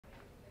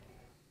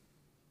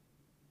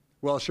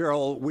Well,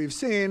 Cheryl, we've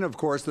seen, of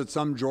course, that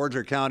some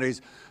Georgia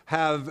counties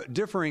have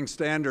differing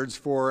standards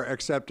for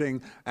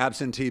accepting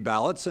absentee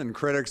ballots, and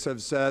critics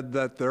have said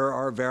that there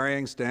are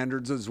varying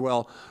standards as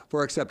well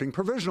for accepting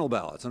provisional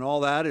ballots. And all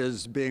that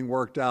is being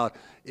worked out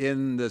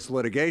in this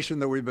litigation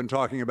that we've been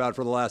talking about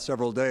for the last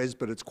several days,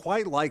 but it's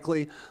quite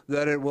likely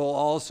that it will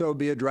also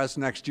be addressed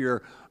next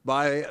year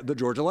by the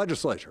Georgia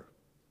legislature.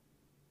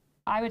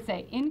 I would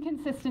say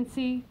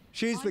inconsistency.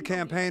 She's the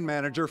campaign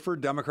manager for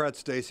Democrat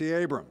Stacey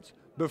Abrams.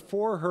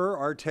 Before her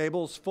are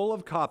tables full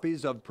of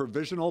copies of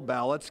provisional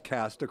ballots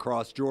cast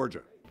across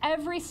Georgia.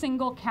 Every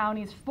single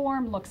county's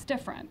form looks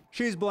different.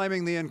 She's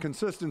blaming the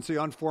inconsistency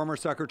on former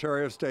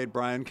Secretary of State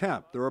Brian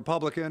Kemp, the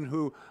Republican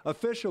who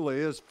officially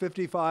is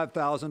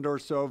 55,000 or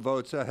so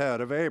votes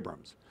ahead of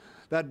Abrams.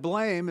 That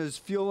blame is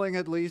fueling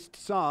at least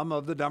some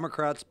of the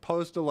Democrats'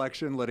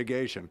 post-election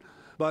litigation.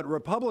 But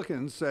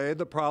Republicans say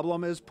the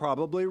problem is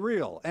probably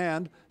real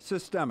and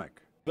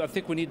systemic. I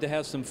think we need to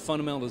have some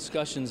fundamental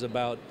discussions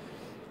about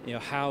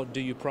how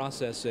do you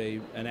process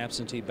an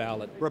absentee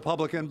ballot?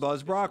 Republican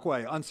Buzz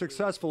Brockway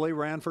unsuccessfully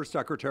ran for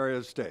Secretary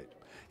of State.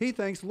 He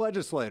thinks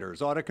legislators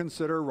ought to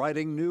consider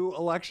writing new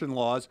election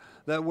laws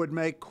that would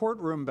make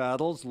courtroom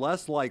battles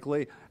less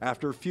likely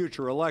after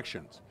future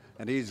elections.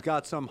 And he's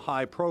got some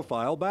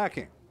high-profile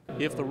backing.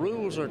 If the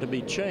rules are to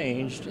be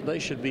changed, they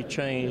should be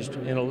changed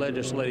in a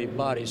legislative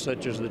body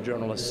such as the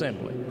General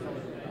Assembly.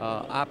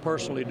 I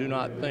personally do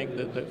not think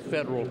that the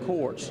federal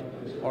courts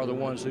are the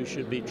ones who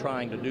should be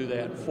trying to do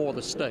that for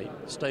the state.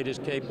 The state is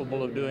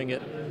capable of doing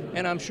it,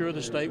 and I'm sure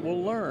the state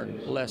will learn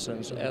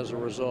lessons as a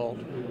result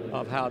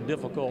of how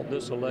difficult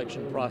this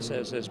election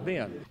process has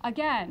been.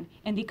 Again,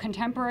 in the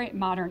contemporary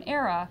modern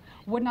era,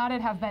 would not it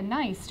have been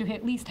nice to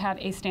at least have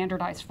a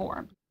standardized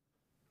form?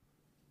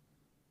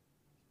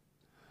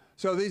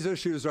 So these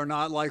issues are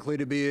not likely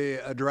to be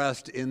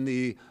addressed in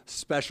the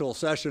special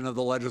session of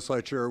the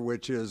legislature,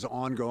 which is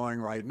ongoing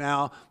right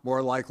now.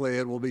 More likely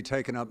it will be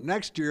taken up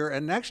next year.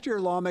 And next year,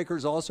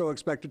 lawmakers also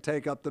expect to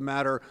take up the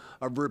matter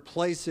of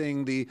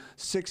replacing the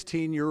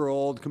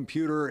 16-year-old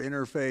computer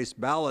interface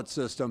ballot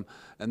system.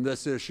 And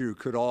this issue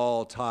could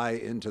all tie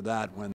into that when